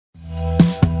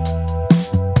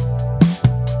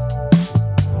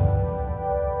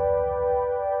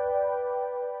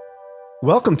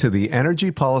Welcome to the Energy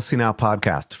Policy Now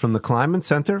podcast from the Kleinman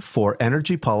Center for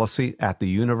Energy Policy at the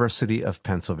University of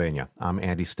Pennsylvania. I'm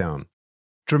Andy Stone.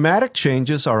 Dramatic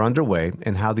changes are underway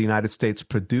in how the United States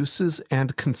produces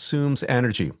and consumes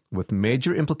energy, with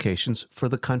major implications for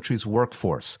the country's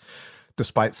workforce.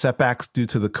 Despite setbacks due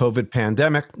to the COVID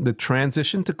pandemic, the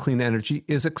transition to clean energy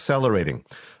is accelerating.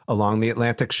 Along the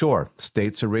Atlantic shore,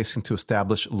 states are racing to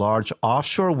establish large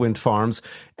offshore wind farms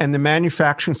and the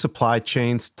manufacturing supply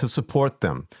chains to support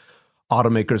them.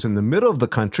 Automakers in the middle of the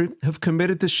country have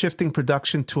committed to shifting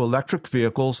production to electric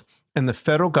vehicles and the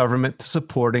federal government to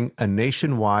supporting a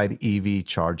nationwide EV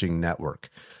charging network.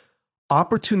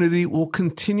 Opportunity will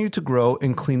continue to grow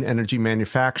in clean energy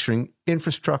manufacturing,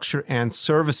 infrastructure, and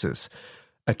services.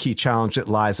 A key challenge that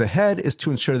lies ahead is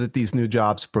to ensure that these new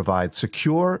jobs provide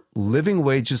secure, living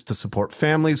wages to support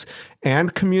families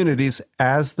and communities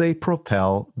as they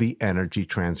propel the energy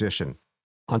transition.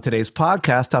 On today's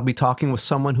podcast, I'll be talking with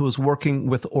someone who is working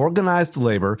with organized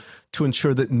labor to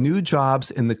ensure that new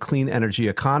jobs in the clean energy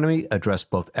economy address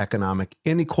both economic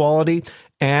inequality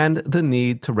and the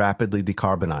need to rapidly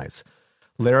decarbonize.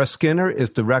 Lara Skinner is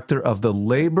director of the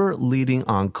Labor Leading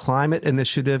on Climate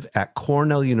initiative at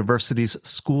Cornell University's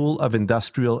School of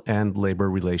Industrial and Labor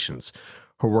Relations.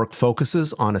 Her work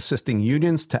focuses on assisting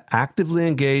unions to actively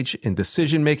engage in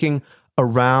decision-making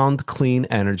around clean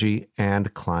energy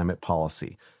and climate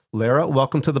policy. Lara,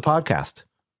 welcome to the podcast.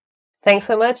 Thanks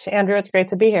so much, Andrew. It's great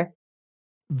to be here.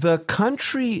 The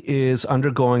country is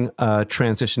undergoing a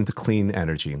transition to clean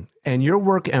energy, and your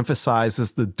work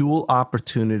emphasizes the dual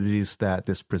opportunities that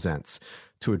this presents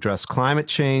to address climate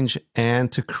change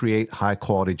and to create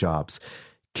high-quality jobs.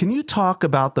 Can you talk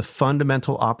about the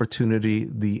fundamental opportunity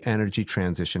the energy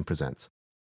transition presents?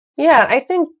 Yeah, I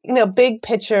think, big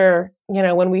picture,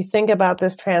 when we think about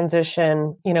this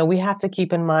transition, we have to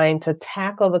keep in mind to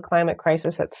tackle the climate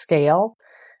crisis at scale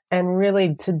and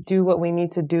really to do what we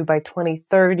need to do by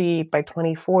 2030, by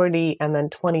 2040, and then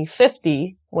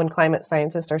 2050, when climate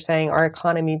scientists are saying our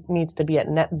economy needs to be at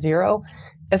net zero,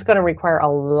 it's going to require a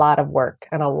lot of work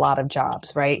and a lot of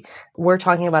jobs, right? We're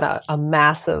talking about a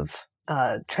massive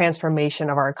transformation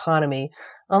of our economy,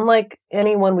 unlike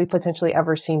anyone we've potentially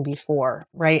ever seen before,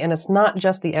 right? And it's not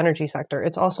just the energy sector.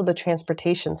 It's also the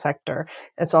transportation sector.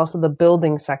 It's also the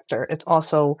building sector. It's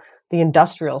also the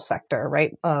industrial sector,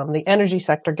 right? The energy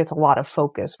sector gets a lot of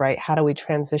focus, right? How do we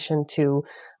transition to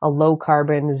a low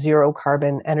carbon, zero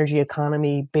carbon energy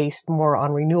economy based more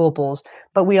on renewables?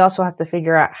 But we also have to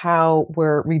figure out how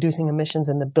we're reducing emissions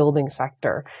in the building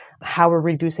sector, how we're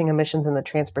reducing emissions in the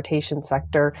transportation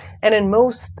sector. And in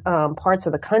most parts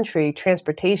of the country,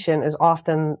 transportation is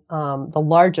often the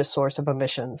largest source of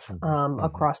emissions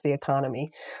across the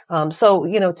economy. So,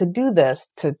 to do this,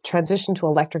 to transition to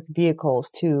electric vehicles,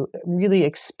 to really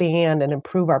expand and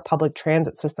improve our public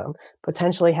transit system,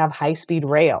 potentially have high-speed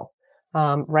rail,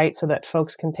 right? So that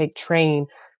folks can take train,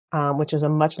 which is a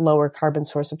much lower carbon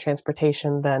source of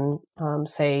transportation than,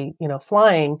 say,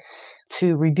 flying,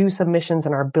 to reduce emissions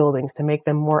in our buildings, to make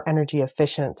them more energy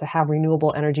efficient, to have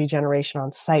renewable energy generation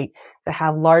on site, to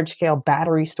have large-scale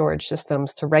battery storage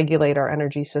systems to regulate our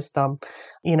energy system,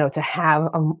 to have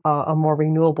a more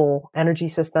renewable energy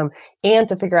system, and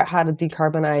to figure out how to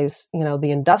decarbonize,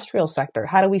 the industrial sector.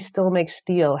 How do we still make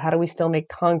steel? How do we still make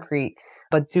concrete,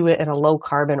 but do it in a low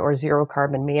carbon or zero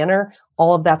carbon manner?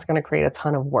 All of that's going to create a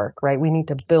ton of work, right? We need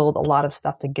to build a lot of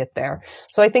stuff to get there.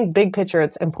 So I think big picture,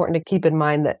 it's important to keep in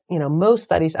mind that, most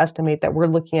studies estimate that we're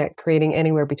looking at creating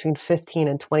anywhere between 15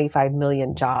 and 25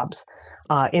 million jobs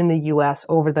in the U.S.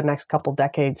 over the next couple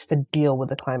decades to deal with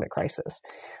the climate crisis.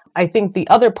 I think the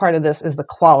other part of this is the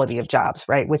quality of jobs,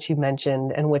 right? Which you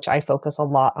mentioned and which I focus a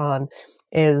lot on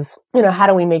is, how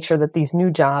do we make sure that these new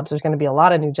jobs, there's going to be a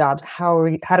lot of new jobs. How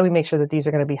do we make sure that these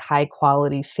are going to be high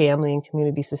quality, family and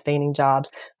community sustaining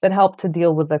jobs that help to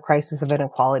deal with the crisis of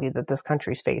inequality that this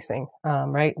country is facing,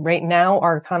 right? Right now,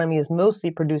 our economy is mostly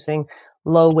producing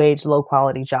low wage, low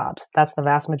quality jobs. That's the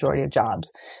vast majority of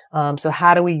jobs. So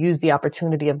how do we use the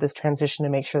opportunity of this transition to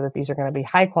make sure that these are going to be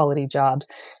high quality jobs?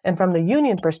 And from the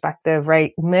union perspective,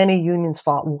 right, many unions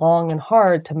fought long and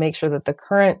hard to make sure that the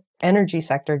current energy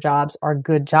sector jobs are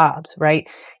good jobs, right?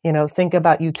 Think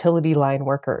about utility line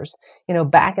workers.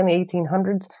 Back in the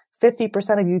 1800s,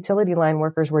 50% of utility line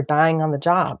workers were dying on the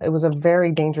job. It was a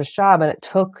very dangerous job. And it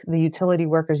took the Utility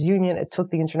Workers Union, it took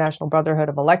the International Brotherhood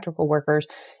of Electrical Workers,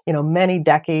 many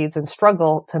decades and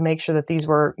struggle to make sure that these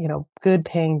were, good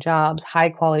paying jobs, high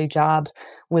quality jobs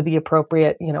with the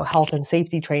appropriate, health and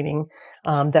safety training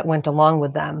that went along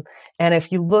with them. And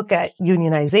if you look at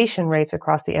unionization rates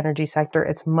across the energy sector,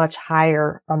 it's much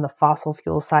higher on the fossil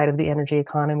fuel side of the energy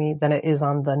economy than it is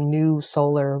on the new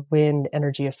solar, wind,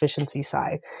 energy efficiency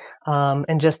side.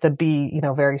 And just to be,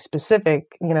 very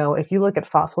specific, if you look at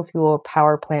fossil fuel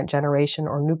power plant generation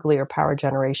or nuclear power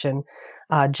generation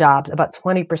jobs, about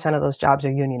 20% of those jobs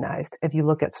are unionized. If you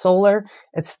look at solar,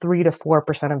 it's 3 to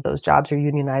 4% of those jobs are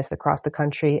unionized across the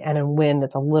country. And in wind,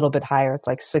 it's a little bit higher. It's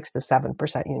like 6 to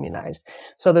 7% unionized.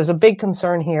 So there's a big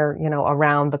concern here,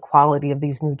 around the quality of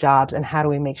these new jobs and how do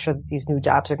we make sure that these new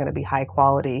jobs are going to be high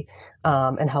quality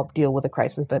and help deal with the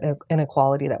crisis of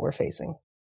inequality that we're facing.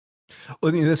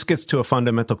 Well, this gets to a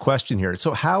fundamental question here.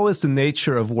 So how is the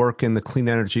nature of work in the clean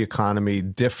energy economy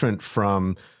different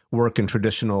from work in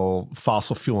traditional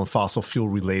fossil fuel and fossil fuel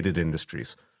related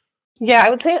industries? Yeah, I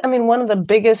would say, one of the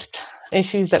biggest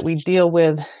issues that we deal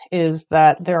with is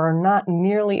that there are not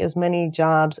nearly as many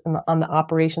jobs on the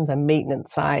operations and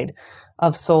maintenance side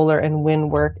of solar and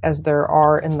wind work as there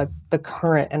are in the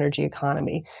current energy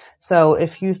economy. So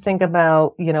if you think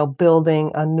about,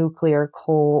 building a nuclear,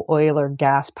 coal, oil, or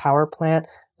gas power plant,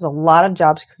 there's a lot of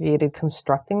jobs created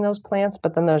constructing those plants,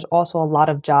 but then there's also a lot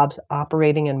of jobs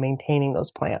operating and maintaining those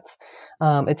plants.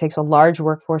 It takes a large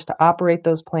workforce to operate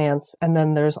those plants, and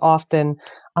then there's often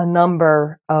a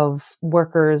number of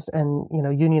workers and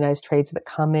unionized trades that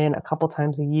come in a couple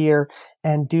times a year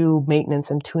and do maintenance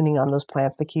and tuning on those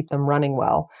plants to keep them running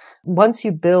well. Once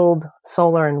you build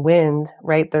solar and wind,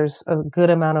 right, there's a good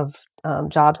amount of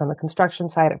jobs on the construction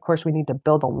side. Of course, we need to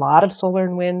build a lot of solar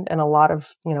and wind and a lot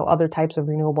of other types of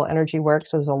renewable energy work.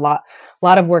 So there's a lot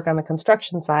of work on the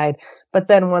construction side. But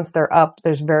then once they're up,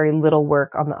 there's very little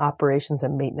work on the operations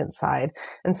and maintenance side.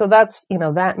 And so that's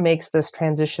that makes this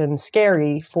transition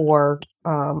scary for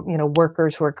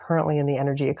workers who are currently in the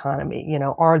energy economy.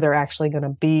 Are there actually going to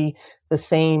be the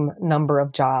same number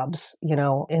of jobs,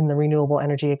 in the renewable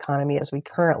energy economy as we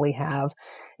currently have,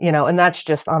 and that's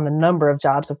just on the number of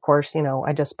jobs. Of course,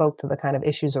 I just spoke to the kind of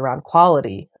issues around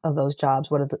quality of those jobs.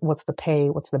 What's the pay?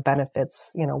 What's the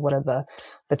benefits? What are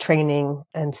the training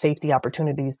and safety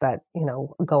opportunities that,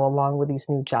 go along with these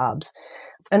new jobs?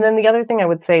 And then the other thing I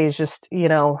would say is just,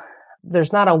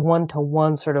 there's not a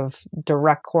one-to-one sort of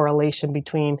direct correlation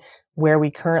between where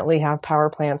we currently have power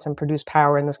plants and produce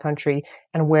power in this country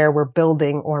and where we're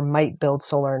building or might build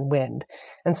solar and wind.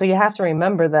 And so you have to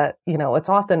remember that, it's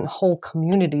often whole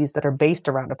communities that are based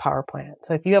around a power plant.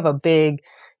 So if you have a big,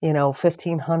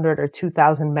 1,500 or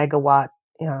 2,000 megawatt,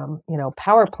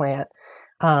 power plant,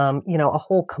 a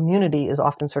whole community is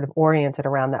often sort of oriented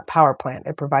around that power plant.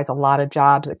 It provides a lot of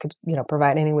jobs. It could,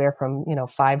 provide anywhere from,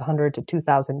 500 to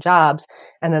 2,000 jobs.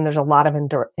 And then there's a lot of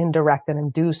indirect and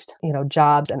induced,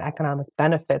 jobs and economic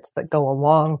benefits that go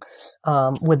along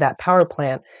with that power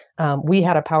plant. We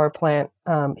had a power plant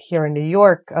here in New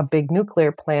York, a big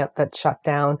nuclear plant that shut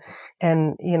down.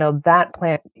 And, that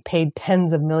plant paid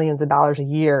tens of millions of dollars a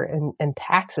year in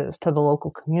taxes to the local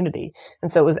community.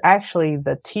 And so it was actually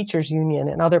the teachers union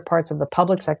and other parts of the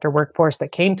public sector workforce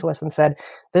that came to us and said,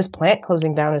 this plant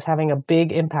closing down is having a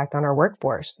big impact on our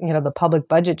workforce. The public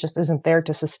budget just isn't there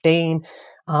to sustain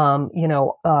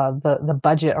the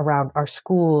budget around our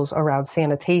schools, around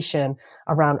sanitation,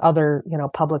 around other,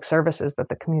 public services that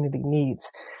the community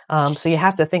needs. So you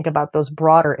have to think about those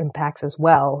broader impacts as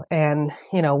well. And,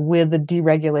 with the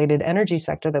deregulated energy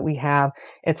sector that we have,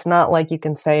 it's not like you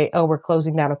can say, oh, we're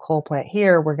closing down a coal plant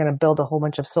here, we're going to build a whole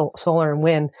bunch of solar and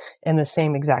wind in the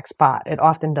same exact spot. It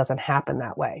often doesn't happen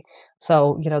that way.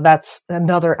 So, that's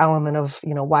another element of,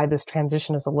 why this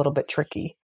transition is a little bit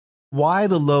tricky. Why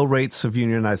the low rates of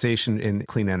unionization in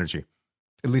clean energy,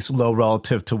 at least low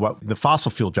relative to what the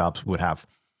fossil fuel jobs would have?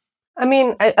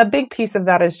 A big piece of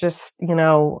that is just,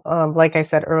 like I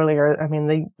said earlier,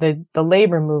 the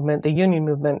labor movement, the union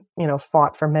movement,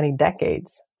 fought for many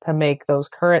decades to make those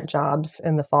current jobs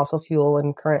in the fossil fuel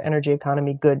and current energy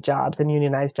economy good jobs and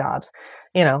unionized jobs.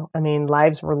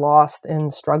 Lives were lost in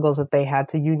struggles that they had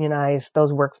to unionize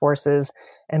those workforces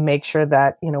and make sure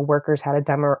that, workers had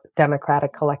a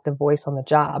democratic collective voice on the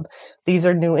job. These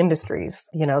are new industries,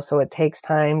 so it takes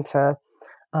time to,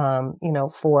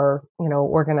 for,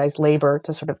 organized labor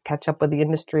to sort of catch up with the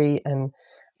industry and,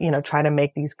 try to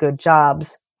make these good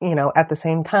jobs. At the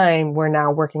same time, we're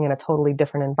now working in a totally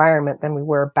different environment than we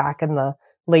were back in the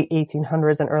late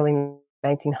 1800s and early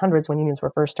 1900s when unions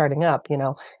were first starting up.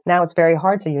 Now it's very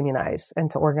hard to unionize and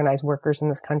to organize workers in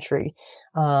this country.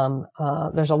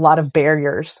 There's a lot of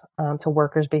barriers to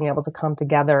workers being able to come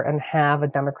together and have a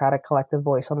democratic collective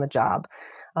voice on the job.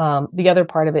 The other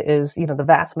part of it is, the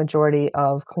vast majority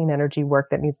of clean energy work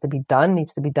that needs to be done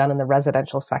in the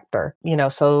residential sector.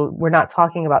 So we're not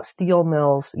talking about steel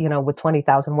mills, with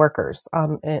 20,000 workers,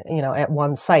 at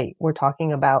one site. We're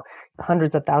talking about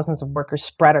hundreds of thousands of workers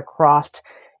spread across,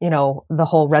 the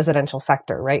whole residential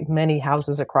sector, right? Many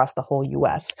houses across the whole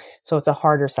U.S. So it's a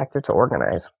harder sector to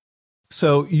organize.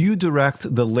 So you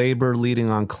direct the Labor Leading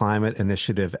on Climate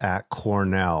initiative at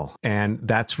Cornell, and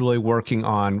that's really working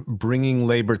on bringing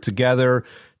labor together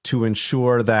to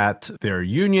ensure that there are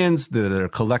unions, that there are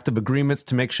collective agreements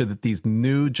to make sure that these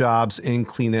new jobs in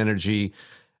clean energy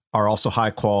are also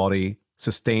high quality,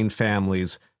 sustain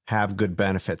families, have good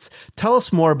benefits. Tell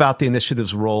us more about the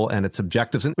initiative's role and its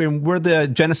objectives and where the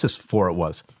genesis for it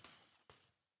was.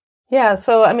 Yeah.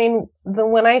 So,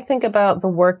 when I think about the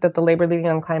work that the Labor Leading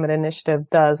on Climate initiative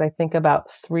does, I think about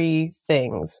three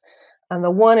things. And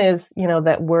the one is,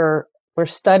 that we're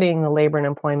studying the labor and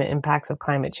employment impacts of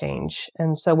climate change.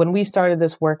 And so when we started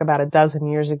this work about a dozen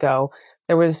years ago,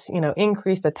 there was,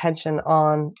 increased attention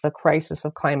on the crisis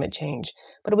of climate change,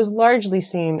 but it was largely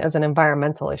seen as an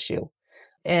environmental issue.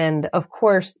 And of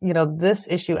course,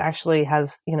 this issue actually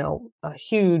has, a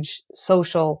huge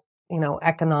social,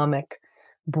 economic,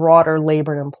 broader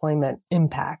labor and employment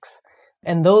impacts.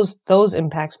 And those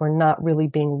impacts were not really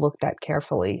being looked at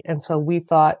carefully. And so we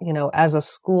thought, as a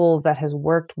school that has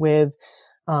worked with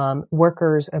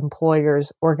workers,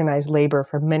 employers, organized labor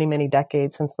for many, many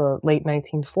decades since the late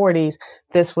 1940s,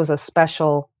 this was a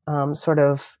special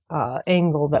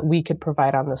angle that we could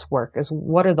provide on this work is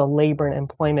what are the labor and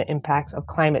employment impacts of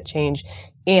climate change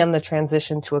and the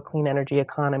transition to a clean energy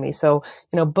economy. So,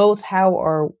 both how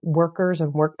are workers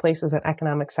and workplaces and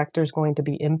economic sectors going to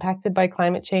be impacted by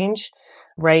climate change,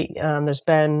 right? There's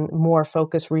been more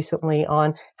focus recently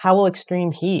on how will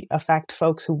extreme heat affect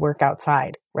folks who work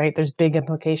outside, right? There's big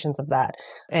implications of that.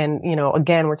 And,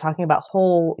 again, we're talking about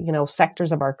whole,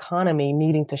 sectors of our economy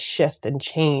needing to shift and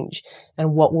change.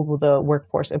 And what will the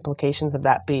workforce implications of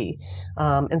that be?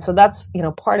 And so that's,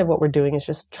 part of what we're doing is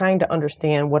just trying to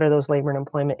understand what are those labor and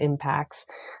employment impacts.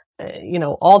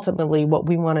 Ultimately what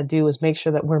we want to do is make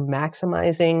sure that we're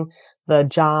maximizing the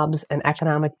jobs and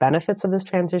economic benefits of this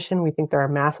transition. We think there are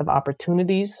massive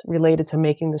opportunities related to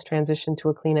making this transition to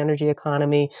a clean energy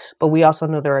economy, but we also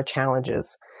know there are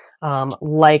challenges,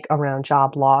 like around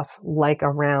job loss, like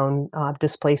around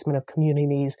displacement of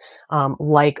communities,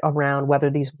 like around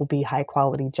whether these will be high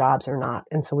quality jobs or not.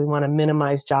 And so we want to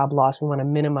minimize job loss. We want to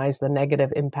minimize the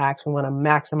negative impacts. We want to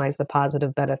maximize the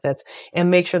positive benefits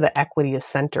and make sure that equity is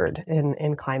centered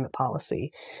in climate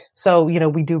policy. So,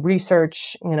 we do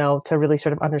research, to really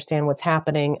sort of understand what's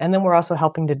happening. And then we're also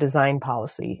helping to design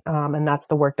policy. And that's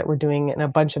the work that we're doing in a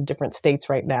bunch of different states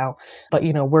right now. But,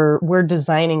 we're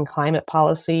designing climate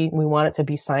policy. We want it to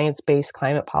be science-based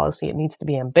climate policy. It needs to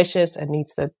be ambitious. It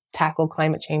needs to tackle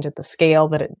climate change at the scale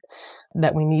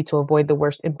that we need to avoid the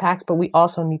worst impacts. But we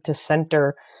also need to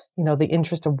center, the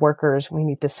interest of workers. We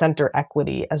need to center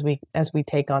equity as we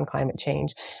take on climate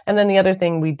change. And then the other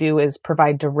thing we do is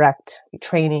provide direct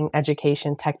training,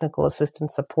 education, technical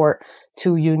assistance support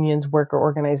to unions, worker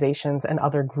organizations, and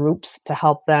other groups to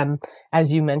help them,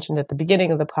 as you mentioned at the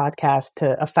beginning of the podcast,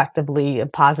 to effectively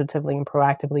and positively and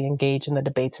proactively engage in the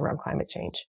debates around climate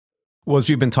change. Well, as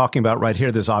you've been talking about right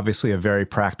here, there's obviously a very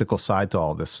practical side to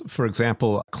all this. For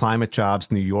example, Climate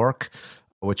Jobs New York,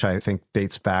 which I think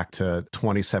dates back to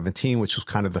 2017, which was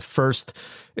kind of the first,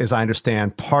 as I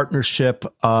understand, partnership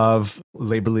of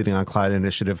Labor Leading on Climate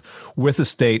initiative with the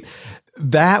state.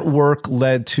 That work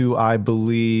led to, I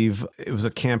believe, it was a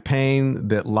campaign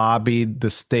that lobbied the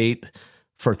state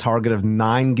for a target of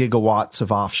 9 gigawatts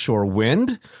of offshore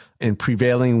wind and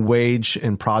prevailing wage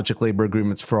and project labor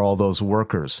agreements for all those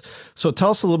workers. So tell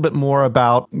us a little bit more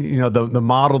about, the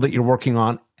model that you're working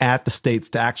on at the states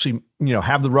to actually,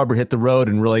 have the rubber hit the road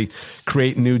and really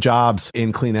create new jobs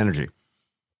in clean energy.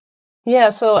 Yeah.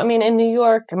 So, in New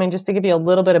York, just to give you a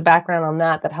little bit of background on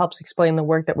that helps explain the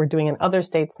work that we're doing in other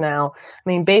states now.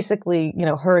 Basically,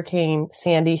 Hurricane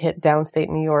Sandy hit downstate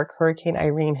New York, Hurricane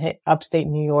Irene hit upstate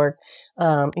New York,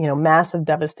 massive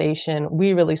devastation.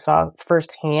 We really saw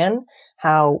firsthand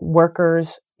how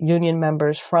workers, union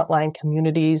members, frontline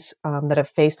communities that have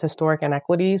faced historic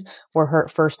inequities were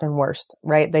hurt first and worst,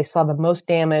 right? They saw the most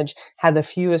damage, had the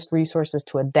fewest resources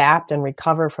to adapt and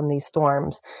recover from these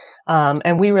storms.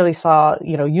 And we really saw,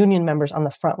 union members on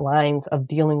the front lines of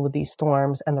dealing with these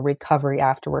storms and the recovery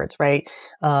afterwards, right?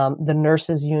 The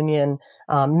nurses union,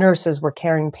 nurses were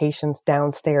carrying patients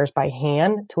downstairs by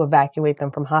hand to evacuate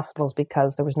them from hospitals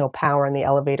because there was no power and the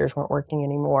elevators weren't working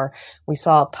anymore. We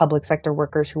saw public sector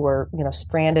workers who were,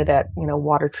 stranded at,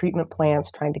 water treatment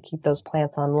plants, trying to keep those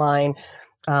plants online.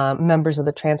 Members of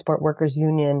the Transport Workers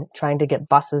Union trying to get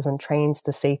buses and trains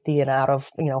to safety and out of,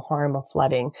 harm of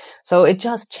flooding. So it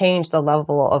just changed the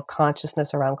level of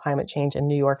consciousness around climate change in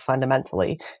New York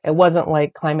fundamentally. It wasn't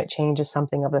like climate change is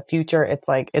something of the future. It's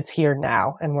like, it's here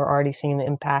now and we're already seeing the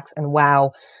impacts. And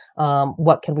wow,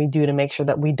 what can we do to make sure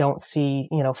that we don't see,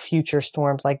 future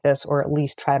storms like this, or at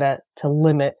least try to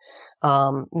limit,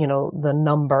 the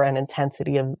number and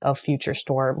intensity of future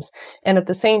storms. And at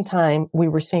the same time, we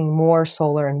were seeing more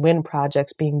solar and wind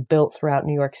projects being built throughout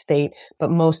New York State,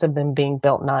 but most of them being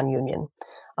built non-union.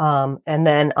 And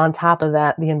then on top of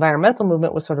that, the environmental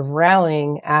movement was sort of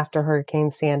rallying after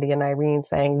Hurricane Sandy and Irene,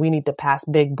 saying we need to pass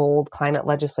big, bold climate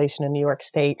legislation in New York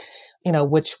State,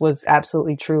 which was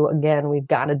absolutely true. Again, we've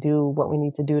got to do what we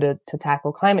need to do to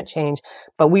tackle climate change.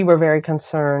 But we were very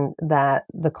concerned that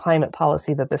the climate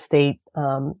policy that the state,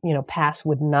 passed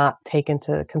would not take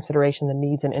into consideration the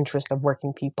needs and interests of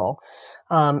working people.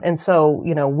 And so,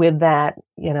 with that,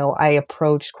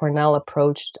 Cornell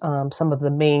approached some of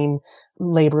the main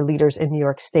labor leaders in New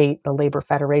York State, the labor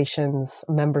federations,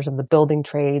 members of the building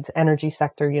trades, energy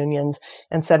sector unions,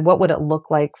 and said, what would it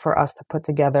look like for us to put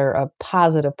together a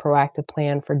positive, proactive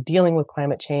plan for dealing with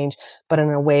climate change, but in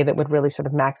a way that would really sort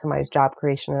of maximize job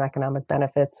creation and economic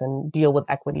benefits and deal with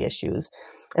equity issues.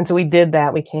 And so we did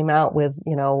that. We came out with,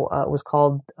 it was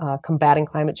called Combating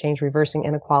Climate Change, Reversing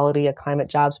Inequality, a Climate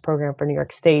Jobs Program for New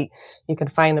York State. You can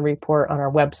find the report on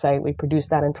our website. We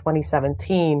produced that in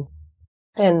 2017.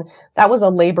 And that was a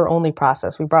labor-only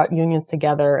process. We brought unions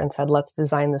together and said, let's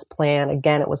design this plan.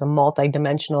 Again, it was a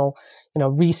multidimensional,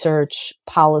 research,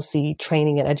 policy,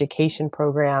 training, and education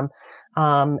program.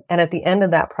 And at the end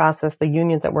of that process, the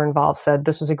unions that were involved said,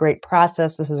 this was a great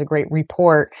process. This is a great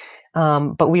report.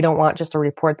 But we don't want just a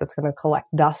report that's going to collect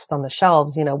dust on the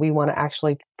shelves. We want to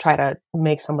actually try to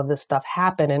make some of this stuff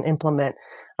happen and implement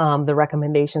the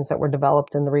recommendations that were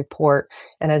developed in the report.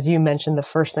 And as you mentioned, the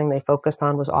first thing they focused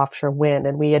on was offshore wind.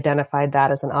 And we identified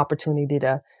that as an opportunity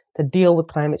to deal with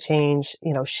climate change,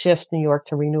 shift New York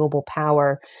to renewable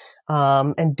power,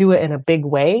 and do it in a big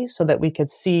way so that we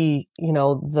could see,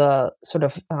 the sort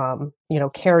of,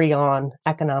 carry on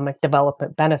economic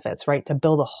development benefits, right? To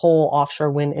build a whole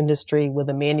offshore wind industry with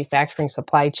a manufacturing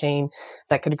supply chain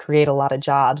that could create a lot of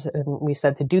jobs. And we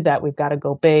said to do that, we've got to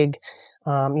go big.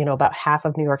 About half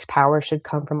of New York's power should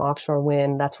come from offshore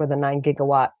wind. That's where the 9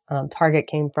 gigawatt target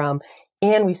came from.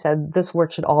 And we said this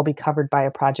work should all be covered by a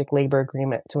project labor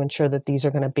agreement to ensure that these are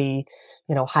going to be,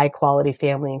 high quality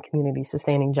family and community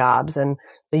sustaining jobs. And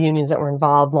the unions that were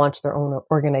involved launched their own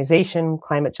organization,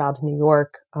 Climate Jobs New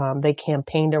York. They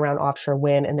campaigned around offshore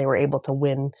wind and they were able to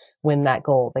win that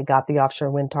goal. They got the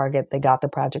offshore wind target. They got the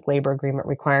project labor agreement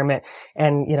requirement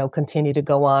and, continue to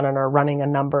go on and are running a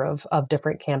number of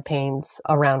different campaigns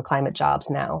around climate jobs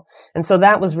now. And so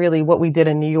that was really what we did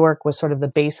in New York was sort of the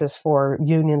basis for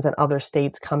unions and other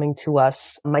states coming to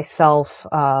us. Myself,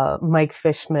 Mike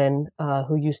Fishman,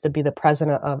 who used to be the president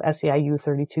of SEIU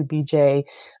 32BJ,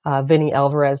 Vinny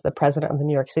Alvarez, the president of the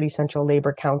New York City Central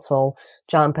Labor Council,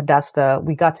 John Podesta,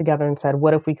 we got together and said,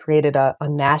 what if we created a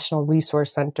national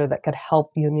resource center that could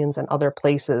help unions and other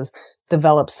places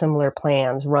develop similar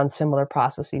plans, run similar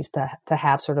processes to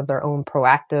have sort of their own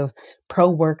proactive,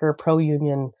 pro-worker,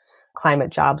 pro-union climate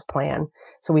jobs plan.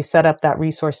 So we set up that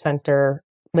resource center.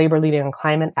 Labor Leading on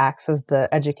Climate acts as the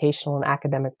educational and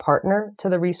academic partner to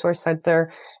the resource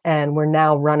center. And we're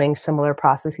now running similar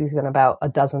processes in about a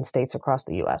dozen states across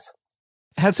the U.S.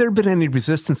 Has there been any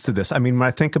resistance to this? I mean, when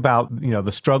I think about,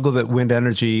 the struggle that wind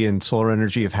energy and solar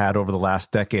energy have had over the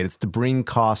last decade, it's to bring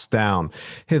costs down.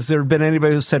 Has there been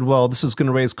anybody who said, well, this is going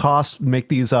to raise costs, make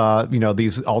these,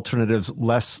 these alternatives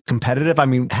less competitive? I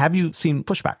mean, have you seen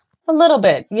pushback? A little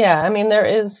bit. Yeah. I mean, there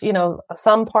is,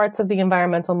 some parts of the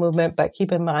environmental movement, but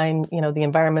keep in mind, the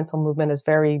environmental movement is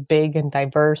very big and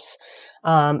diverse.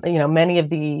 Many of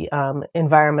the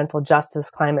environmental justice,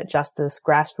 climate justice,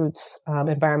 grassroots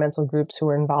environmental groups who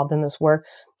are involved in this work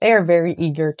they are very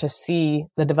eager to see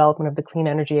the development of the clean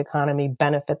energy economy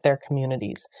benefit their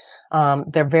communities.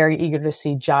 They're very eager to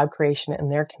see job creation in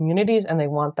their communities, and they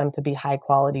want them to be high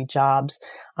quality jobs.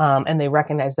 And they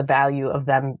recognize the value of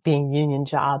them being union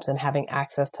jobs and having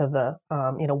access to the,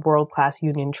 world class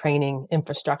union training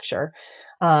infrastructure.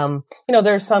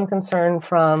 There's some concern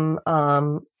from,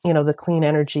 the clean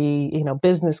energy,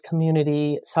 business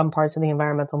community, some parts of the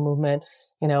environmental movement,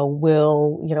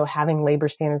 will, having labor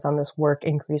standards on this work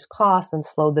increase costs and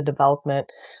slow the development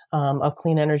of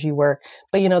clean energy work.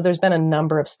 But, there's been a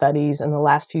number of studies in the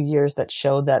last few years that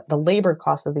show that the labor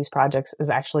cost of these projects is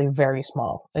actually very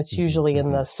small. It's usually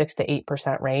in the 6 to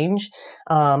 8% range.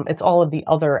 It's all of the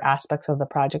other aspects of the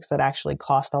projects that actually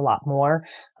cost a lot more.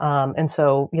 And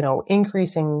so,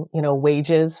 increasing,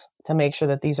 wages to make sure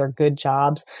that these are good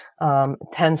jobs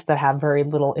tends to have very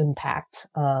little impact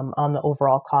on the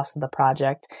overall cost of the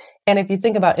project. And if you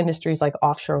think about industries like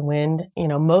offshore wind,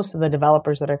 most of the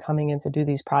developers that are coming in to do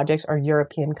these projects are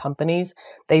European companies.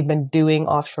 They've been doing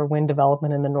offshore wind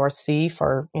development in the North Sea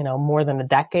for, more than a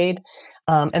decade.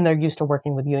 And they're used to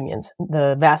working with unions.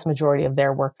 The vast majority of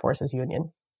their workforce is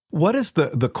union. What is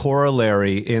the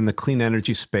corollary in the clean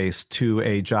energy space to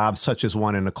a job such as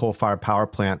one in a coal-fired power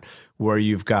plant where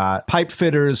you've got pipe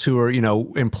fitters who are,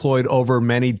 employed over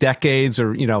many decades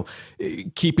or,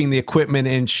 keeping the equipment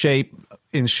in shape,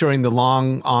 ensuring the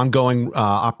long ongoing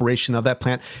operation of that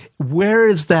plant? Where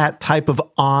is that type of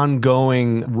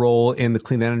ongoing role in the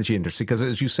clean energy industry? Because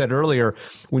as you said earlier,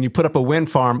 when you put up a wind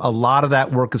farm, a lot of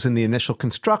that work is in the initial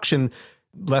construction,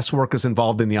 less work is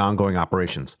involved in the ongoing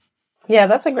operations. Yeah,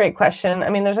 that's a great question. I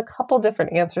mean, there's a couple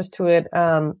different answers to it.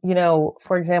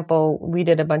 For example, we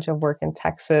did a bunch of work in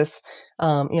Texas.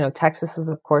 Texas is,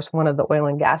 of course, one of the oil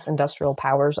and gas industrial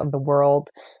powers of the world.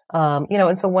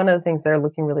 And so one of the things they're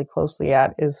looking really closely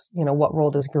at is, what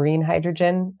role does green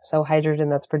hydrogen, so hydrogen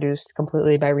that's produced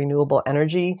completely by renewable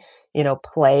energy,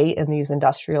 play in these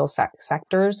industrial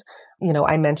sectors?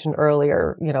 I mentioned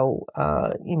earlier,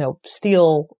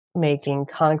 steel making,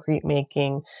 concrete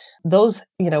making, those,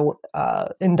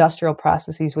 industrial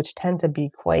processes, which tend to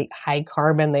be quite high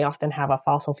carbon. They often have a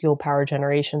fossil fuel power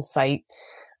generation site,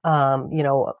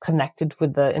 connected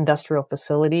with the industrial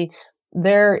facility.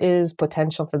 There is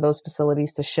potential for those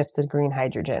facilities to shift to green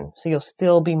hydrogen. So you'll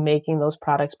still be making those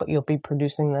products, but you'll be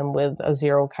producing them with a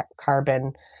zero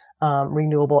carbon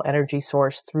renewable energy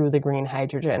source through the green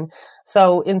hydrogen.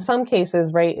 So in some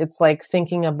cases, right, it's like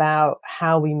thinking about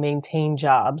how we maintain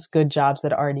jobs, good jobs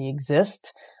that already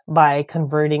exist, by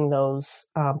converting those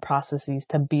processes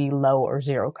to be low or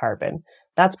zero carbon.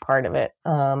 That's part of it.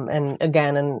 And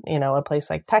again, in a place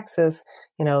like Texas,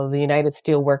 the United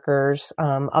Steelworkers,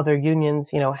 other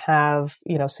unions, have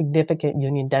significant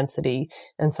union density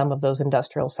in some of those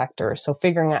industrial sectors. So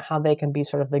figuring out how they can be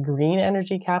sort of the green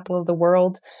energy capital of the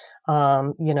world,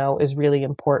 is really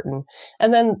important.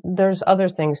 And then there's other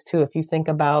things too. If you think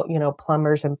about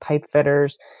plumbers and pipe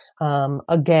fitters,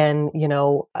 again,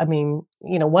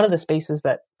 one of the spaces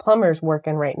that plumbers work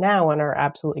in right now and are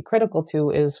absolutely critical to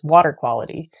is water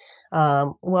quality.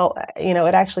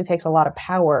 It actually takes a lot of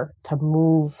power to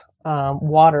move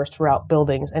water throughout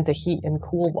buildings and to heat and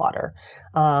cool water.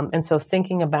 And so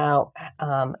thinking about,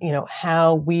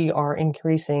 how we are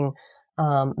increasing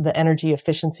the energy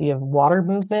efficiency of water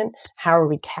movement. How are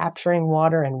we capturing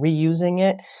water and reusing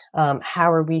it?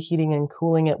 How are we heating and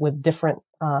cooling it with different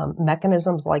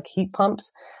mechanisms like heat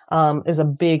pumps is a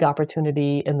big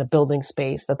opportunity in the building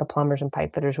space that the plumbers and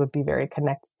pipe fitters would be very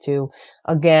connected to.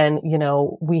 Again,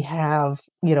 we have,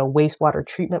 wastewater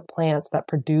treatment plants that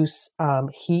produce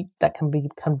heat that can be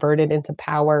converted into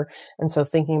power. And so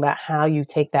thinking about how you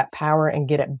take that power and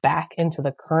get it back into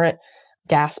the current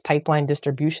gas pipeline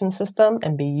distribution system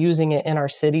and be using it in our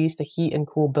cities to heat and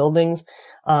cool buildings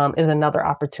is another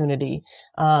opportunity.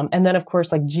 And then, of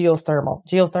course, like geothermal.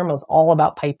 Geothermal is all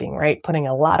about piping, right? Putting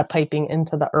a lot of piping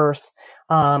into the earth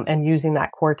and using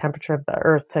that core temperature of the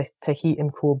earth to heat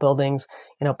and cool buildings.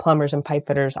 Plumbers and pipe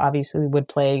fitters obviously would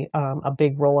play a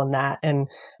big role in that. And,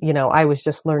 I was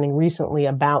just learning recently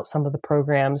about some of the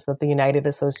programs that the United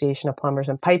Association of Plumbers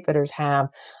and Pipe Fitters have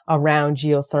around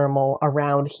geothermal,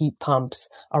 around heat pumps,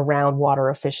 around water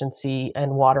efficiency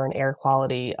and water and air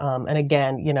quality. And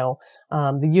again,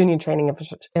 the union training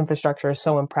infrastructure is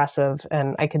so impressive.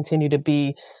 And I continue to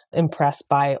be impressed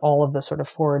by all of the sort of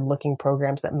forward-looking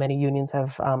programs that many unions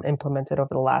have implemented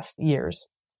over the last years.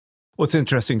 Well, it's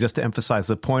interesting, just to emphasize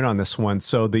the point on this one.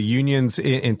 So the unions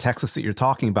in Texas that you're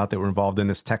talking about that were involved in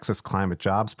this Texas Climate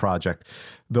Jobs Project,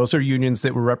 those are unions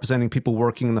that were representing people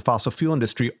working in the fossil fuel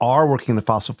industry, are working in the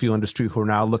fossil fuel industry, who are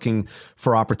now looking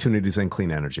for opportunities in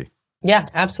clean energy. Yeah,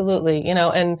 absolutely. And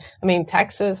I mean,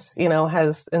 Texas,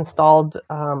 has installed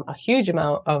a huge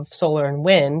amount of solar and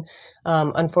wind.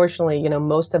 Unfortunately,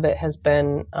 most of it has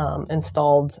been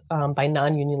installed by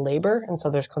non-union labor. And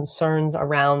so there's concerns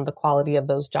around the quality of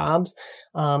those jobs.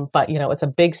 But, it's a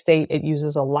big state. It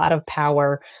uses a lot of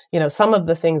power. Some of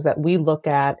the things that we look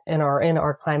at in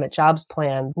our climate jobs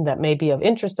plan that may be of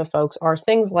interest to folks are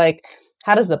things like,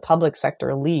 how does the public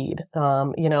sector lead?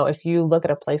 If you look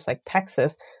at a place like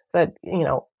Texas, that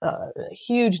a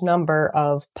huge number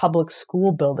of public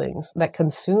school buildings that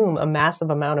consume a massive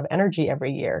amount of energy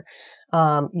every year.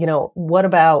 What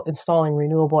about installing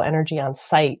renewable energy on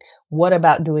site? What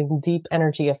about doing deep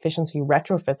energy efficiency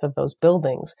retrofits of those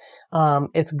buildings?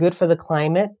 It's good for the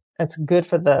climate. It's good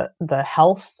for the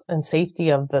health and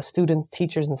safety of the students,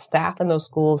 teachers, and staff in those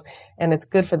schools. And it's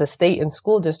good for the state and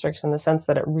school districts in the sense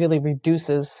that it really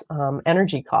reduces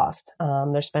energy cost.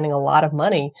 They're spending a lot of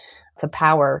money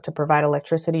to provide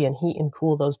electricity and heat and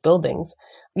cool those buildings,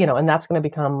 and that's going to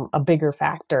become a bigger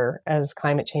factor as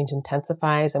climate change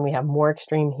intensifies and we have more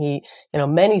extreme heat.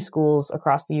 Many schools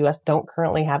across the US don't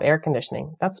currently have air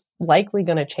conditioning. That's likely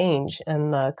going to change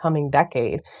in the coming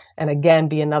decade. And again,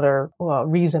 be another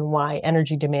reason why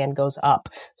energy demand goes up.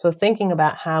 So thinking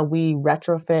about how we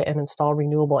retrofit and install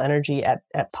renewable energy at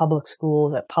public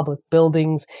schools, at public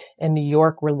buildings. In New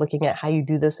York, we're looking at how you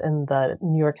do this in the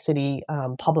New York City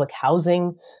public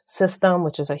housing system,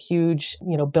 which is a huge,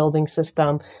 building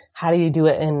system. How do you do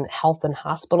it in health and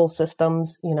hospital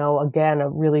systems? Again, a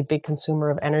really big consumer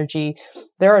of energy.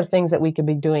 There are things that we could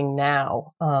be doing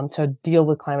now to deal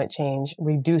with climate change,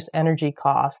 reduce energy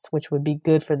costs, which would be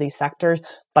good for these sectors,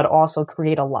 but also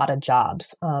create a lot of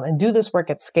jobs and do this work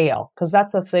at scale. Because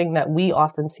that's a thing that we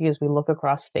often see as we look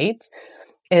across states,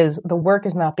 is the work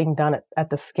is not being done at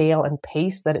the scale and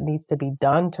pace that it needs to be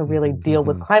done to really deal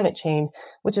with climate change,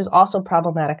 which is also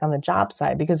problematic on the job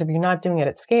side. Because if you're not doing it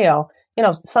at scale,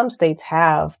 some states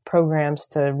have programs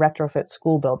to retrofit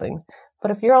school buildings. But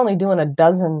if you're only doing a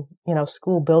dozen,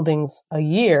 school buildings a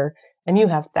year and you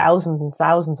have thousands and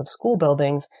thousands of school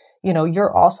buildings,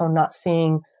 you're also not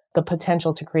seeing the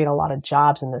potential to create a lot of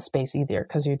jobs in this space either,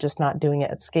 because you're just not doing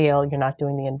it at scale. You're not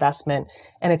doing the investment.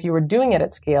 And if you were doing it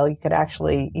at scale, you could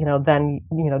actually, then,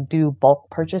 do bulk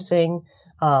purchasing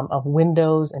of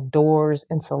windows and doors,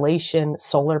 insulation,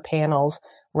 solar panels,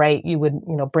 right? You would,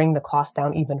 bring the cost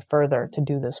down even further to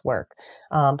do this work.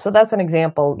 So that's an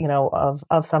example,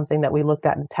 of something that we looked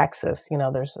at in Texas.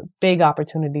 There's big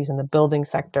opportunities in the building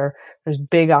sector. There's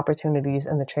big opportunities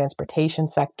in the transportation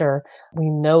sector. We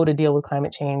know to deal with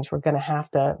climate change, we're going to have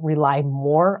to rely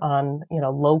more on,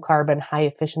 low carbon, high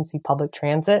efficiency public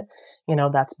transit.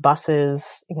 That's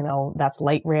buses, that's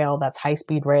light rail, that's high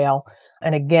speed rail.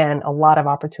 And again, a lot of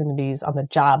opportunities on the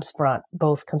jobs front,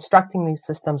 both constructing these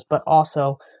systems, but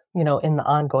also, in the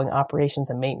ongoing operations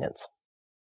and maintenance.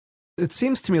 It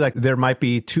seems to me like there might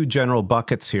be two general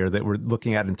buckets here that we're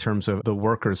looking at in terms of the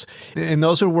workers. And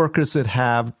those are workers that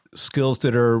have skills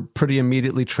that are pretty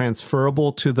immediately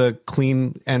transferable to the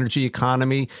clean energy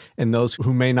economy, and those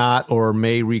who may not or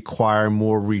may require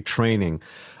more retraining.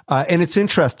 And it's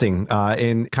interesting,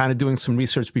 in kind of doing some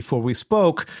research before we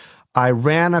spoke, I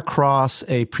ran across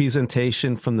a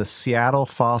presentation from the Seattle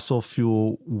Fossil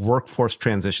Fuel Workforce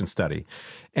Transition Study.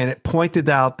 And it pointed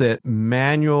out that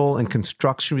manual and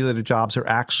construction-related jobs are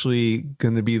actually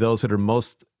going to be those that are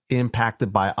most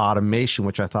impacted by automation,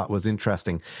 which I thought was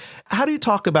interesting. How do you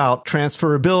talk about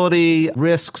transferability,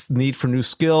 risks, need for new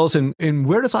skills, and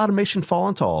where does automation fall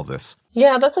into all of this?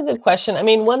 Yeah, that's a good question. I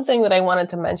mean, one thing that I wanted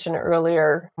to mention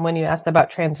earlier when you asked about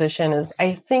transition is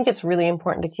I think it's really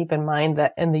important to keep in mind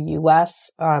that in the US,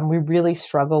 we really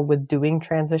struggle with doing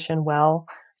transition well.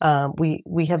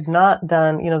 We have not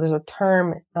done, there's a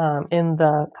term in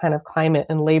the kind of climate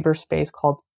and labor space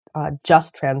called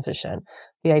just transition.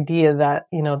 The idea that,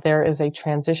 there is a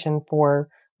transition for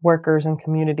workers and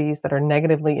communities that are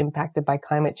negatively impacted by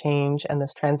climate change and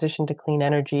this transition to clean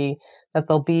energy, that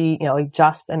there'll be, a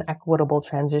just and equitable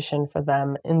transition for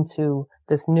them into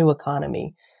this new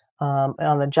economy.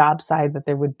 On the job side, that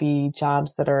there would be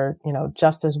jobs that are,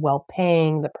 just as well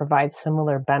paying, that provide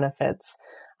similar benefits,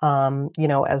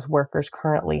 as workers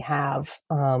currently have,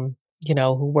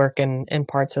 who work in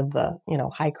parts of the,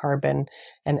 high carbon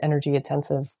and energy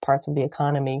intensive parts of the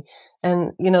economy.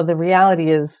 And, the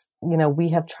reality is, we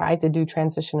have tried to do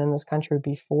transition in this country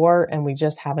before, and we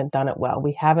just haven't done it well.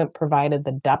 We haven't provided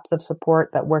the depth of support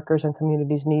that workers and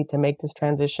communities need to make this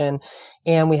transition,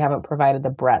 and we haven't provided the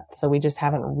breadth. So we just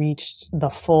haven't reached the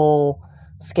full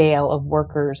scale of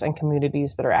workers and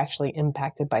communities that are actually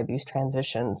impacted by these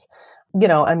transitions.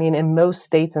 I mean, in most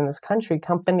states in this country,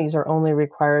 companies are only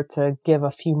required to give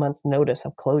a few months notice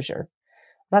of closure.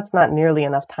 That's not nearly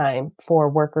enough time for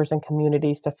workers and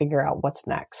communities to figure out what's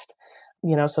next.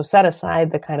 So set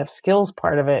aside the kind of skills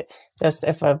part of it. Just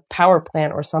if a power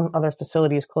plant or some other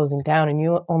facility is closing down and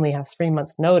you only have 3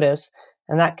 months notice,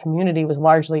 and that community was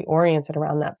largely oriented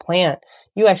around that plant,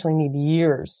 you actually need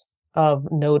years of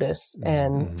notice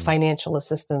and financial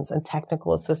assistance and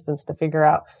technical assistance to figure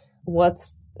out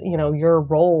what's, your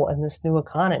role in this new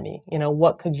economy.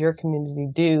 What could your community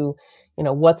do?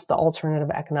 What's the alternative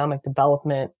economic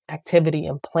development activity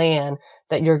and plan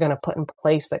that you're going to put in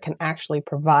place that can actually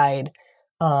provide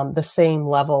the same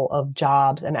level of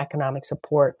jobs and economic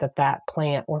support that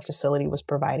plant or facility was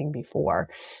providing before.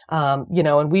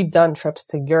 And we've done trips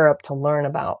to Europe to learn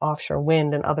about offshore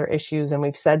wind and other issues. And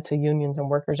we've said to unions and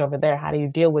workers over there, how do you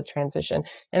deal with transition?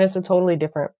 And it's a totally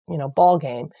different, ball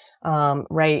game,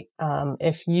 right?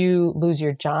 If you lose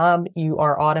your job, you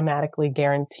are automatically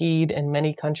guaranteed in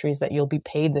many countries that you'll be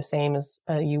paid the same as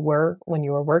you were when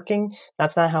you were working.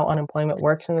 That's not how unemployment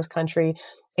works in this country.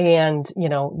 And,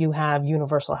 you have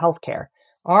universal health care.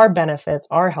 Our benefits,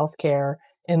 our health care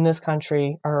in this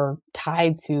country are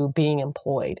tied to being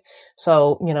employed.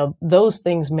 So, those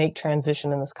things make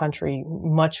transition in this country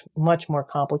much, much more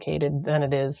complicated than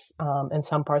it is in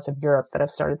some parts of Europe that have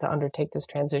started to undertake this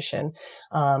transition.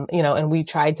 And we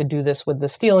tried to do this with the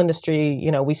steel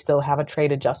industry. We still have a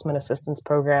trade adjustment assistance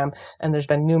program, and there's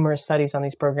been numerous studies on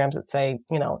these programs that say,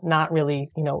 not really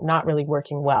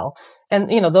working well. And,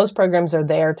 those programs are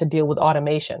there to deal with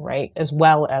automation, right, as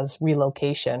well as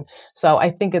relocation. So I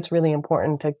think it's really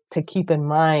important to keep in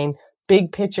mind,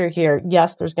 big picture here.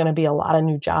 Yes, there's going to be a lot of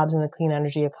new jobs in the clean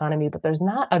energy economy, but there's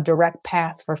not a direct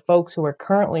path for folks who are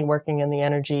currently working in the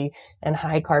energy and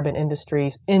high carbon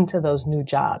industries into those new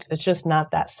jobs. It's just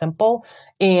not that simple.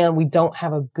 And we don't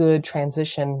have a good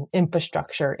transition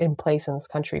infrastructure in place in this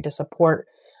country to support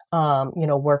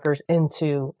workers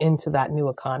into that new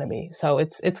economy. So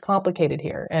it's complicated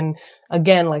here. And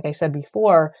again, like I said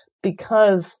before,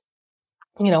 because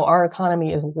our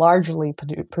economy is largely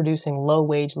producing low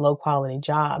wage, low quality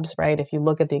jobs, right? If you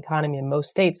look at the economy in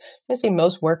most states, you see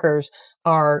most workers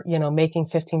are, making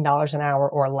 $15 an hour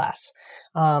or less.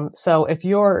 So if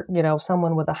you're,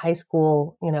 someone with a high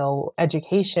school,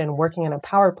 education working in a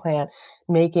power plant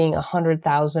making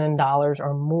 $100,000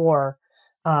 or more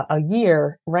a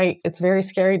year, right? It's very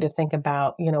scary to think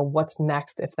about, what's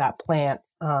next if that plant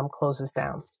closes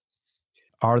down.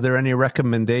 Are there any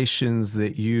recommendations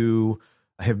that you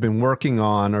have been working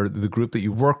on, or the group that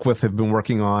you work with have been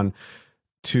working on,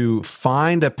 to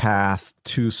find a path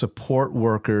to support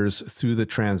workers through the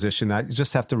transition? I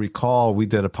just have to recall, we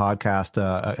did a podcast,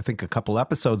 I think a couple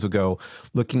episodes ago,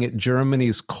 looking at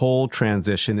Germany's coal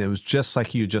transition. It was just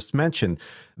like you just mentioned.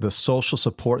 The social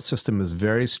support system is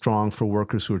very strong for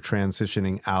workers who are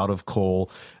transitioning out of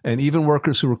coal, and even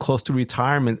workers who are close to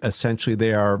retirement. Essentially,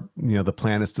 they are, the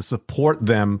plan is to support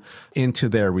them into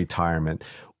their retirement.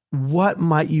 What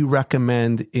might you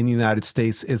recommend in the United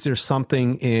States? Is there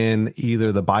something in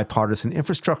either the bipartisan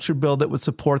infrastructure bill that would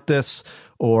support this,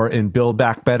 or in Build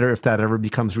Back Better, if that ever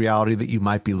becomes reality, that you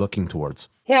might be looking towards?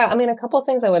 Yeah, I mean, a couple of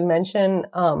things I would mention.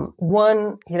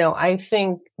 One, I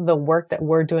think the work that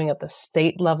we're doing at the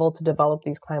state level to develop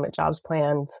these climate jobs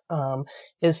plans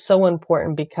is so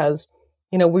important because,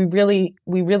 we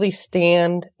really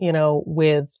stand,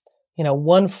 with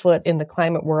one foot in the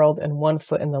climate world and one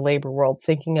foot in the labor world,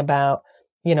 thinking about,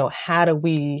 how do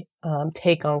we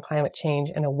take on climate change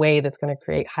in a way that's going to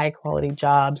create high quality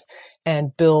jobs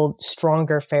and build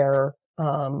stronger, fairer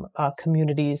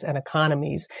communities and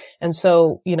economies. And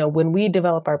so, when we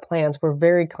develop our plans, we're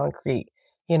very concrete.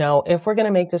 If we're going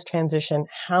to make this transition,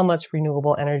 how much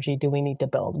renewable energy do we need to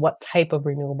build? What type of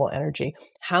renewable energy?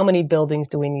 How many buildings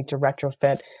do we need to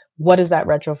retrofit? What does that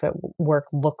retrofit work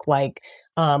look like?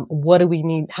 What do we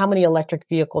need? How many electric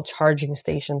vehicle charging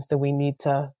stations do we need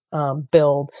to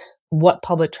build? What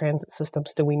public transit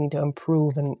systems do we need to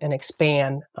improve and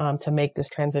expand to make this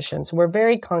transition? So we're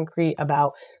very concrete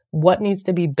about what needs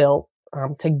to be built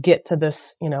to get to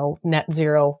this, net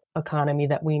zero economy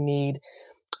that we need.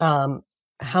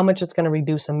 How much it's going to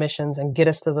reduce emissions and get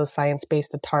us to those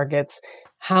science-based targets,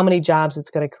 how many jobs it's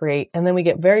going to create. And then we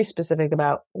get very specific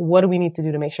about what do we need to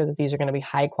do to make sure that these are going to be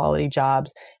high quality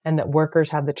jobs and that workers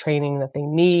have the training that they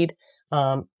need,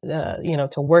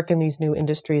 to work in these new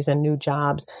industries and new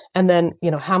jobs. And then,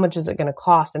 how much is it going to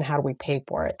cost and how do we pay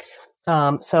for it?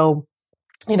 So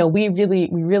we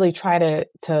really try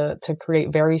to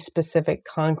create very specific,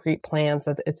 concrete plans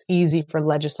that it's easy for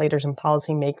legislators and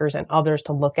policymakers and others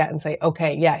to look at and say,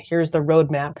 okay, yeah, here's the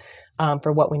roadmap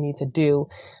for what we need to do.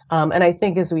 And I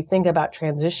think as we think about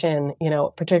transition,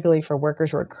 particularly for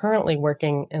workers who are currently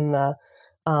working in the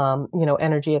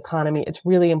energy economy, it's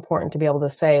really important to be able to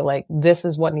say, like, this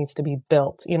is what needs to be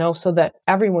built, so that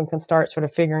everyone can start sort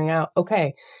of figuring out,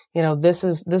 okay, these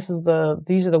are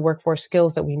the workforce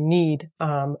skills that we need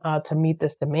to meet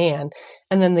this demand.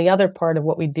 And then the other part of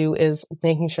what we do is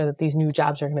making sure that these new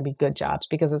jobs are going to be good jobs,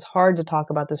 because it's hard to talk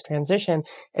about this transition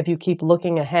if you keep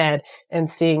looking ahead and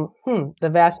seeing, the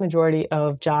vast majority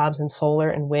of jobs in solar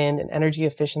and wind and energy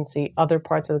efficiency, other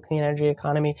parts of the clean energy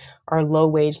economy, are low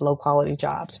wage, low quality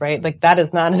jobs, right? Like, that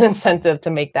is not an incentive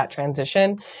to make that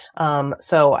transition.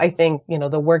 So I think,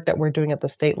 the work that we're doing at the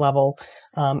state level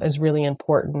is really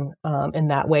important in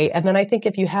that way. And then I think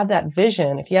if you have that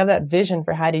vision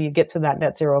for how do you get to that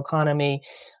net zero economy,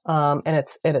 and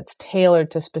it's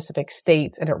tailored to specific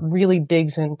states, and it really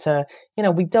digs into,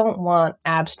 we don't want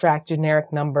abstract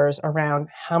generic numbers around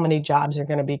how many jobs are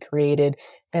going to be created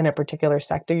in a particular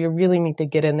sector. You really need to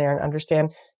get in there and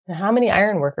understand how many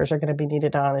iron workers are going to be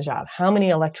needed on a job, how many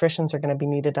electricians are going to be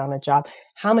needed on a job,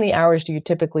 how many hours do you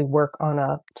typically work on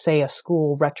a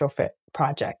school retrofit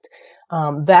project.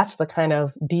 That's the kind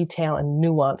of detail and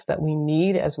nuance that we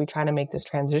need as we try to make this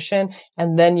transition.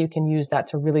 And then you can use that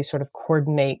to really sort of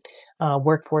coordinate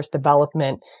workforce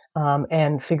development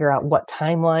and figure out what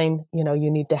timeline,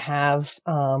 you need to have,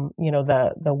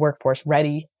 the workforce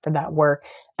ready for that work.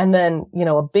 And then,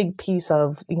 a big piece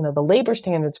of, the labor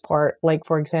standards part, like,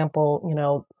 for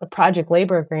example, a project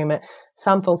labor agreement,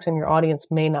 some folks in your audience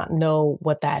may not know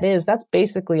what that is. That's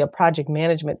basically a project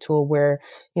management tool where,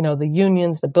 the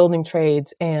unions, the building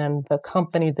trades, and the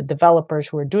company, the developers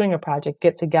who are doing a project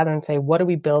get together and say, what are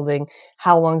we building?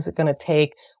 How long is it going to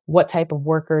take? What type of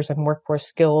workers and workforce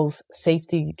skills,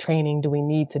 safety training do we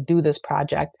need to do this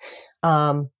project?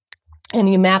 And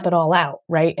you map it all out,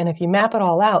 right? And if you map it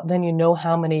all out, then you know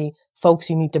how many folks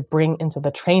you need to bring into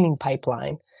the training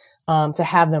pipeline to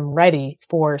have them ready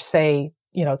for, say,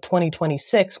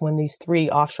 2026, when these 3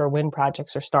 offshore wind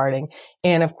projects are starting.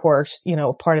 And of course,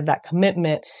 part of that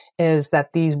commitment is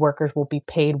that these workers will be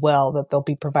paid well, that they'll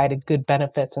be provided good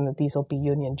benefits, and that these will be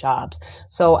union jobs.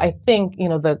 So I think,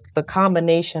 the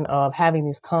combination of having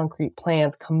these concrete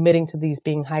plans, committing to these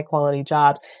being high quality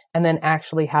jobs, and then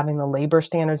actually having the labor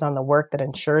standards on the work that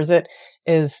ensures it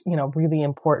is, really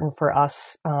important for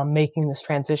us making this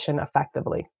transition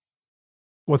effectively.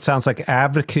 What sounds like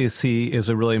advocacy is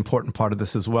a really important part of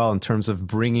this as well, in terms of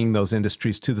bringing those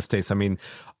industries to the states. I mean,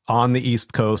 on the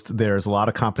East Coast, there's a lot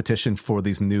of competition for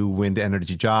these new wind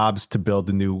energy jobs to build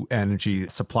the new energy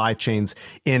supply chains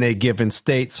in a given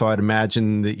state. So I'd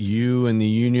imagine that you and the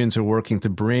unions are working to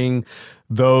bring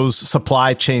those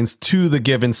supply chains to the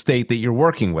given state that you're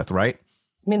working with, right?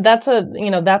 I mean, that's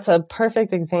a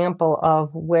perfect example of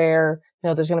where,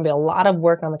 there's going to be a lot of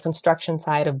work on the construction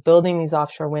side of building these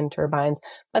offshore wind turbines.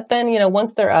 But then,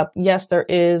 once they're up, yes, there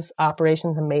is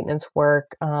operations and maintenance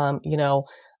work.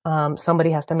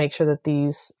 Somebody has to make sure that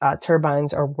these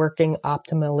turbines are working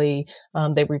optimally.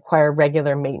 They require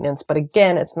regular maintenance. But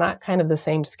again, it's not kind of the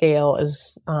same scale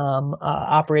as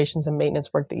operations and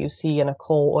maintenance work that you see in a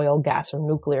coal, oil, gas, or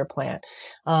nuclear plant.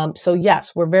 So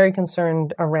yes, we're very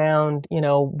concerned around,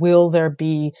 will there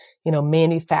be,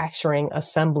 manufacturing,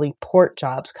 assembly, port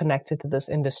jobs connected to this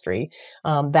industry?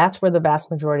 That's where the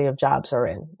vast majority of jobs are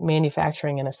in,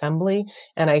 manufacturing and assembly.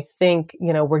 And I think,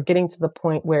 we're getting to the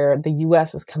point where the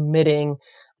U.S. is committing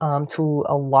to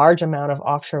a large amount of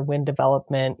offshore wind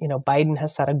development. Biden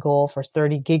has set a goal for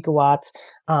 30 gigawatts.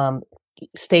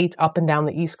 States up and down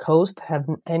the East Coast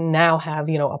now have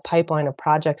a pipeline of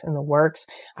projects in the works.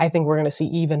 I think we're going to see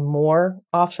even more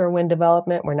offshore wind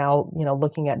development. We're now,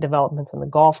 looking at developments on the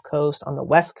Gulf Coast, on the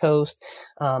West Coast,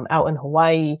 out in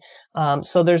Hawaii.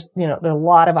 So there's a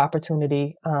lot of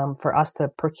opportunity for us to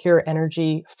procure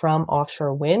energy from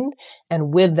offshore wind.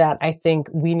 And with that, I think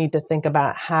we need to think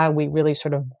about how we really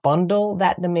sort of bundle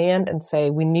that demand and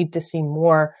say we need to see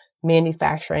more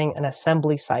manufacturing and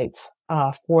assembly sites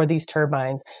for these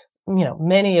turbines,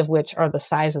 many of which are the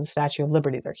size of the Statue of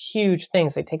Liberty. They're huge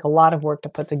things. They take a lot of work to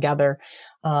put together,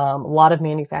 a lot of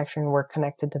manufacturing work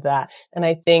connected to that. And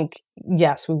I think,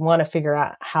 yes, we want to figure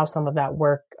out how some of that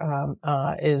work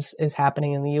is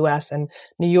happening in the U.S. And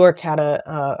New York had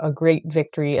a great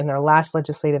victory in their last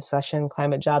legislative session.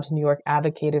 Climate Jobs New York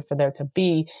advocated for there to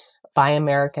be Buy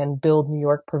American, Build New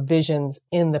York provisions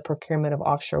in the procurement of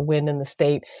offshore wind in the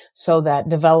state so that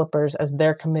developers, as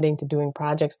they're committing to doing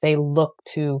projects, they look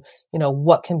to,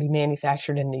 what can be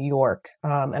manufactured in New York.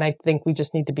 And I think we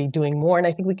just need to be doing more. And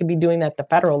I think we could be doing that at the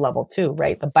federal level too,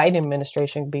 right? The Biden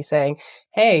administration could be saying,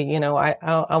 hey,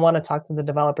 I want to talk to the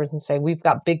developers and say, we've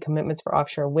got big commitments for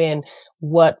offshore wind.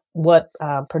 What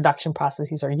production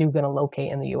processes are you going to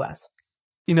locate in the U.S.?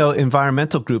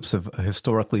 Environmental groups have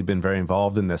historically been very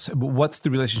involved in this. What's the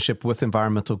relationship with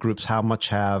environmental groups? How much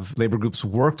have labor groups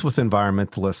worked with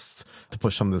environmentalists to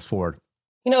push some of this forward?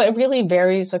 It really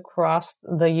varies across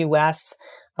the U.S.,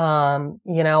 and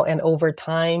over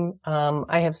time,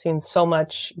 I have seen so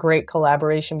much great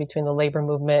collaboration between the labor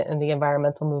movement and the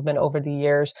environmental movement over the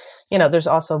years. There's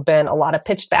also been a lot of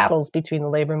pitched battles between the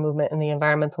labor movement and the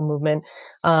environmental movement.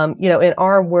 In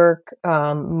our work,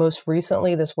 most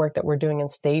recently, this work that we're doing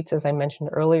in states, as I mentioned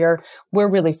earlier, we're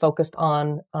really focused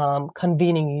on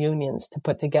convening unions to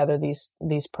put together these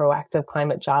proactive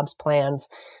climate jobs plans.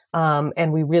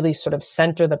 And we really sort of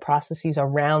center the processes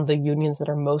around the unions that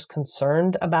are most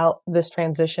concerned about this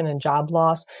transition and job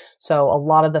loss. So a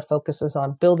lot of the focus is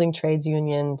on building trades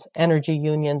unions, energy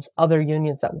unions, other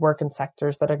unions that work in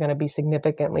sectors that are going to be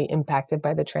significantly impacted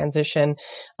by the transition.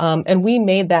 And we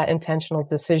made that intentional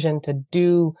decision to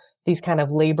do these kind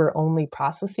of labor-only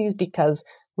processes because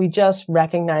we just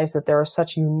recognize that there are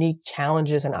such unique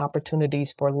challenges and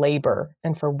opportunities for labor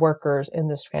and for workers in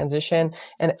this transition.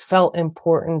 And it felt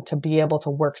important to be able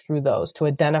to work through those, to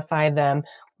identify them,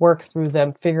 work through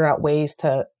them, figure out ways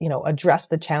to, address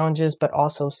the challenges, but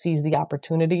also seize the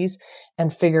opportunities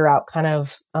and figure out kind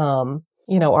of,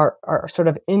 our sort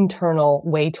of internal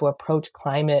way to approach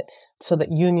climate so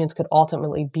that unions could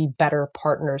ultimately be better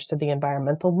partners to the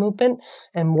environmental movement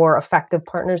and more effective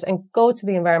partners, and go to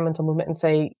the environmental movement and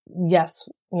say, yes,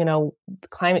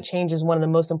 climate change is one of the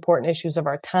most important issues of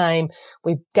our time.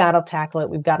 We've got to tackle it.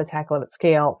 We've got to tackle it at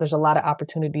scale. There's a lot of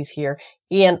opportunities here.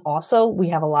 And also we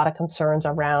have a lot of concerns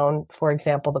around, for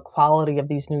example, the quality of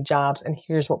these new jobs. And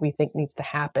here's what we think needs to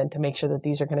happen to make sure that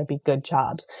these are going to be good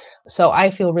jobs. So I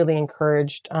feel really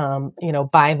encouraged,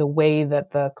 by the way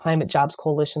that the climate jobs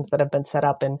coalitions that have been set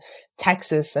up in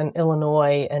Texas and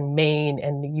Illinois and Maine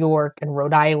and New York and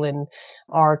Rhode Island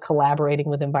are collaborating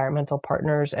with environmental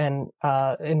partners. And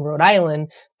in Rhode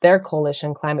Island, their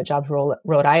coalition, Climate Jobs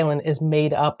Rhode Island, is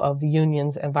made up of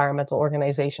unions, environmental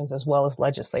organizations, as well as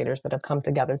legislators that have come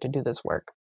together to do this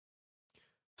work.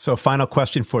 So final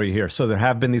question for you here. So there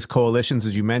have been these coalitions,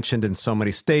 as you mentioned, in so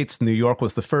many states. New York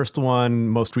was the first one.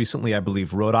 Most recently, I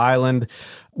believe, Rhode Island.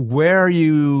 Where are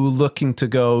you looking to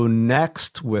go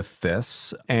next with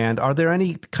this? And are there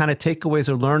any kind of takeaways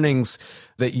or learnings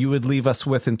that you would leave us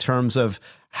with in terms of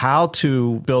how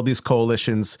to build these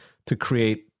coalitions to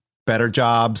create better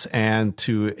jobs and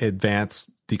to advance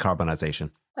decarbonization?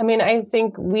 I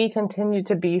think we continue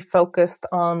to be focused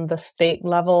on the state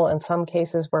level. In some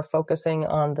cases, we're focusing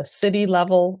on the city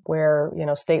level where,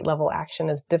 state level action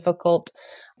is difficult.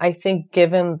 I think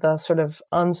given the sort of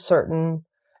uncertain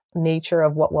nature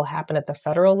of what will happen at the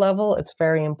federal level, it's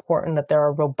very important that there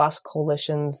are robust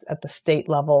coalitions at the state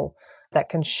level that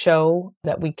can show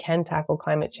that we can tackle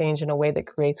climate change in a way that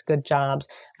creates good jobs.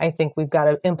 I think we've got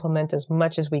to implement as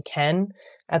much as we can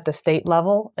at the state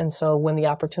level. And so when the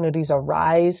opportunities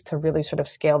arise to really sort of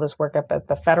scale this work up at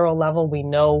the federal level, we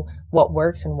know what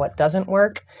works and what doesn't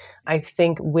work. I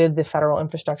think with the federal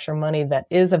infrastructure money that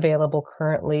is available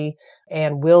currently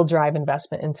and will drive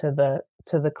investment into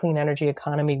the clean energy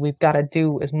economy, we've got to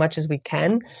do as much as we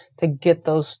can to get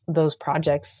those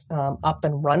projects up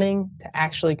and running to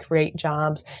actually create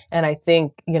jobs. And I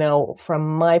think,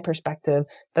 from my perspective,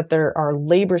 that there are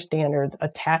labor standards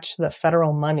attached to the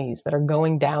federal monies that are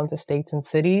going down to states and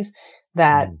cities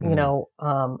that,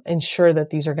 ensure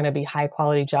that these are going to be high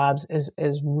quality jobs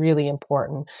is really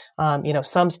important.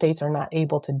 Some states are not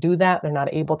able to do that. They're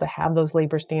not able to have those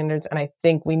labor standards. And I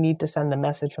think we need to send the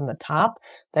message from the top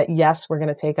that yes, we're going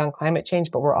to take on climate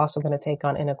change, but we're also going to take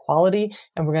on inequality.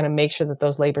 And we're going to make sure that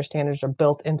those labor standards are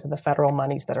built into the federal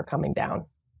monies that are coming down.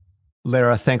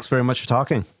 Lara, thanks very much for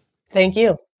talking. Thank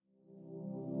you.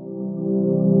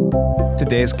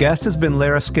 Today's guest has been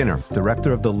Lara Skinner,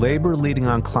 Director of the Labor Leading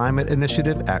on Climate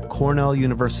Initiative at Cornell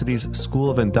University's School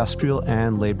of Industrial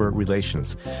and Labor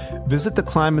Relations. Visit the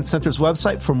Climate Center's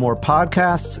website for more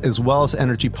podcasts, as well as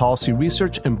energy policy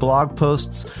research and blog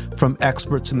posts from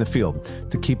experts in the field.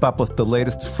 To keep up with the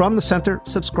latest from the center,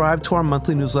 subscribe to our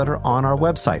monthly newsletter on our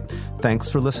website.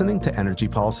 Thanks for listening to Energy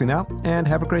Policy Now, and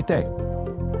have a great day.